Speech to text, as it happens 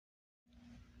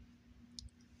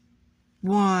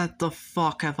What the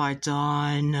fuck have I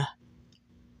done?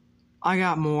 I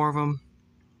got more of them.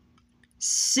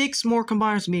 6 more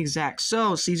combiners to be exact.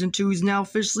 So, Season 2 is now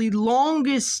officially the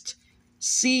longest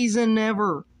season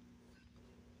ever.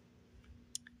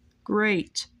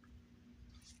 Great.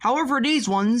 However, these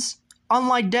ones,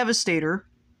 unlike Devastator,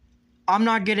 I'm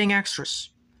not getting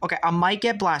extras. Okay, I might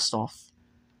get Blast Off.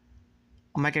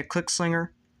 I might get Clickslinger,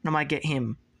 and I might get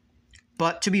him.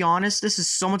 But to be honest, this is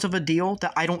so much of a deal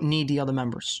that I don't need the other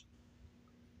members.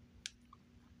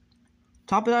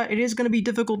 Top of that, it is going to be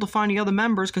difficult to find the other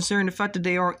members considering the fact that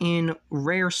they are in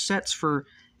rare sets for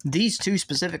these 2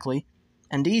 specifically.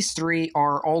 And these 3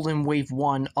 are all in Wave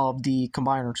 1 of the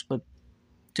combiners. But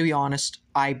to be honest,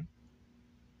 I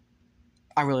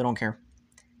really don't care.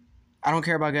 I don't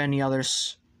care about getting the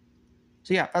others.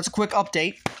 So yeah, that's a quick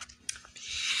update.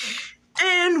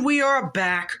 And we are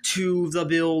back to the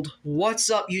build.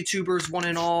 What's up, YouTubers, one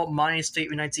and all? My name is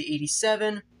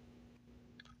Fateman1987.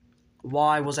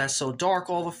 Why was that so dark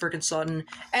all of a freaking sudden?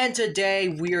 And today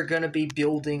we are going to be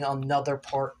building another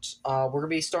part. We're going to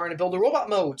be starting to build the robot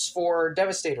modes for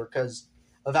Devastator, because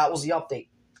that was the update.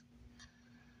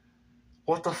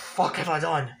 What the fuck have I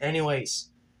done? Anyways.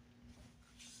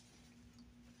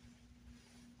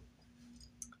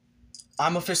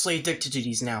 I'm officially addicted to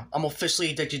these now. I'm officially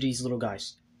addicted to these little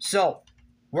guys. So,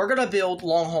 we're going to build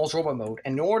Long Haul's robot mode.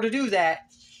 And in order to do that,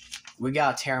 we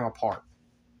got to tear them apart.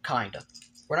 Kinda.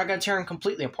 We're not going to tear them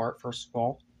completely apart, first of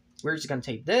all. We're just going to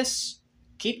take this,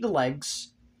 keep the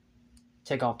legs,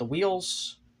 take off the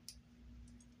wheels,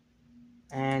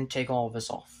 and take all of this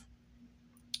off.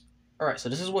 Alright, so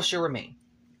this is what should remain.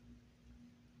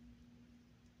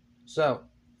 So,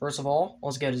 first of all,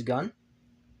 let's get his gun.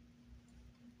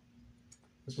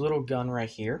 This little gun right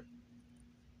here.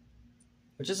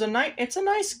 Which is it's a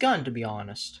nice gun, to be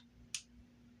honest.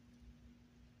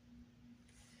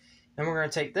 Then we're going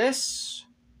to take this.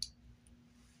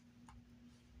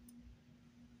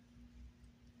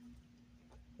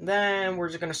 Then we're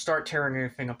just going to start tearing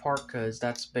everything apart, because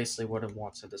that's basically what it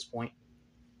wants at this point.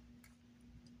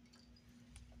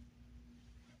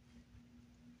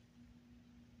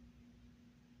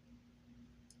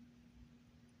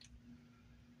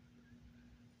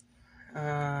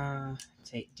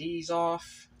 Take these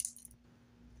off.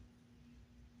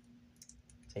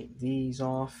 Take these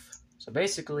off. So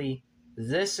basically,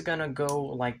 this is gonna go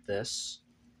like this.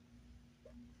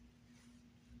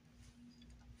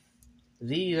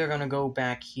 These are gonna go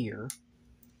back here.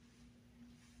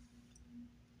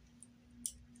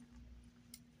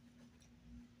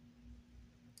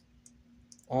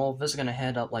 All of this is gonna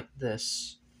head up like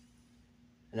this.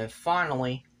 And then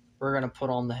finally, we're gonna put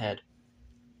on the head.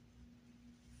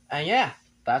 And yeah,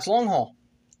 that's Long Haul.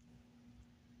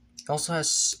 It also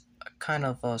has kind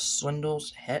of a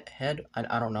Swindle's head.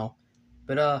 I don't know.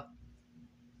 But,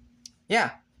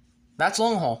 yeah, that's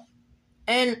Long Haul.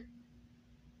 And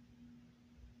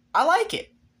I like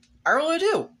it. I really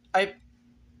do. I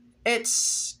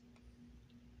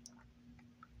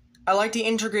like the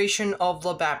integration of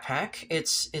the backpack.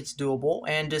 It's doable,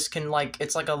 and this can, like,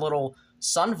 it's like a little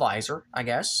sun visor, I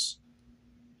guess.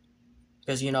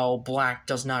 Because, you know, black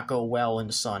does not go well in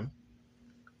the sun.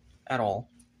 At all.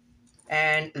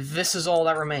 And this is all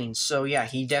that remains. So, yeah,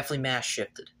 he definitely mass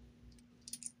shifted.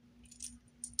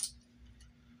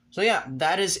 So, yeah,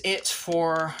 that is it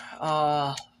for,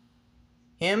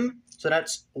 him. So,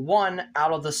 that's 1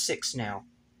 out of the 6 now.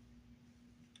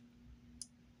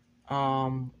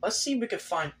 Let's see if we can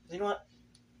find... You know what?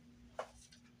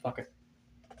 Fuck it.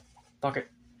 Fuck it.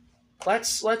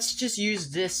 Let's just use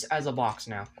this as a box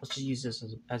now. Let's just use this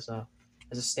as a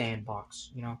stand box,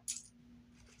 you know,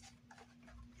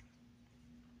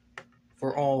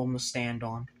 for all of them to stand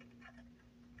on.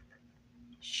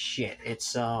 Shit,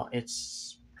 it's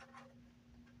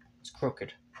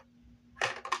crooked.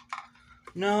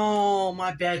 No,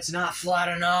 my bed's not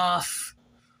flat enough.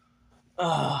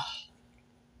 Ugh.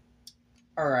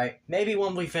 Alright, maybe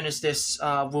when we finish this,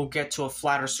 we'll get to a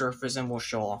flatter surface and we'll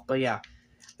show off. But yeah.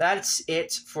 That's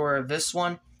it for this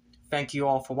one. Thank you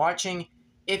all for watching.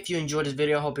 If you enjoyed this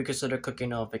video, I hope you consider clicking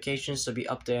notifications to be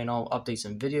updated on all updates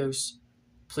and videos.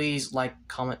 Please like,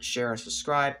 comment, share, and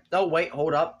subscribe. Oh, wait,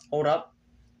 hold up.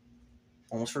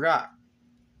 Almost forgot.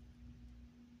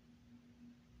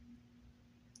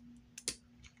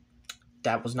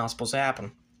 That was not supposed to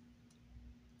happen.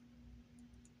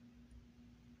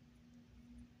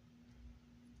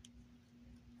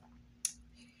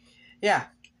 Yeah.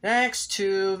 Next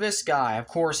to this guy. Of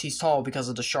course, he's tall because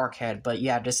of the shark head. But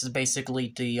yeah, this is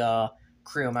basically the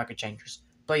Kre-O Mecha Changers.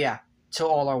 But yeah, Til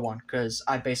All Are One, because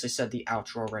I basically said the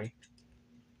outro already.